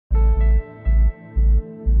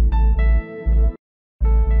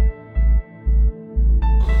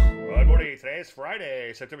It's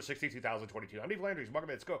Friday, September 16, 2022. I'm Dave Landry. Market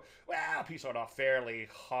minutes go. Well, peace out off fairly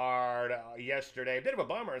hard yesterday. A bit of a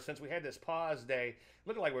bummer since we had this pause day.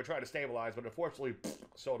 Looking like we were trying to stabilize, but unfortunately,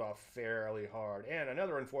 sold off fairly hard. And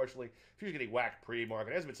another, unfortunately, futures getting whacked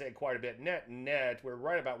pre-market. As I've been saying quite a bit, net, we're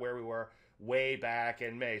right about where we were way back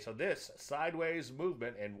in May. So this sideways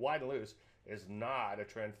movement and wide and loose is not a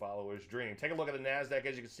trend follower's dream. Take a look at the NASDAQ.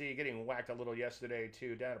 As you can see, getting whacked a little yesterday,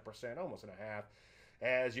 too, down 1%, almost and a half.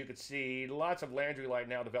 As you can see, lots of Landry light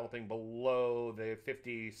now developing below the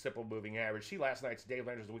 50 simple moving average. See last night's Dave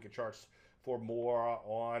Landry's weekend charts for more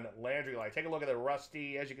on Landry light. Take a look at the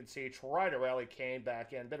Rusty. As you can see, tried to rally, came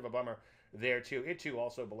back in. Bit of a bummer there, too. It, too,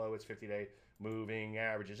 also below its 50-day moving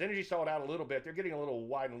averages. Energy stalled out a little bit. They're getting a little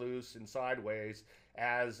wide and loose and sideways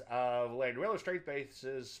as of late. Relative strength base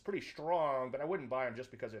is pretty strong, but I wouldn't buy them just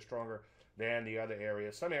because they're stronger than the other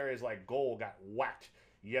areas. Some areas like gold got whacked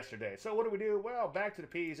yesterday. So what do? Well, back to the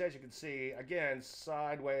P's. As you can see, again,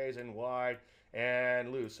 sideways and wide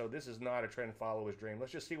and loose. So this is not a trend follower's dream.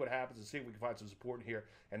 Let's just see what happens and see if we can find some support in here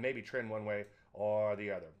and maybe trend one way or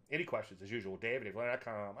the other. Any questions, as usual, Dave at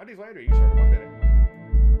DaveLandry.com. I'm Dave Landry. You started 1 minute.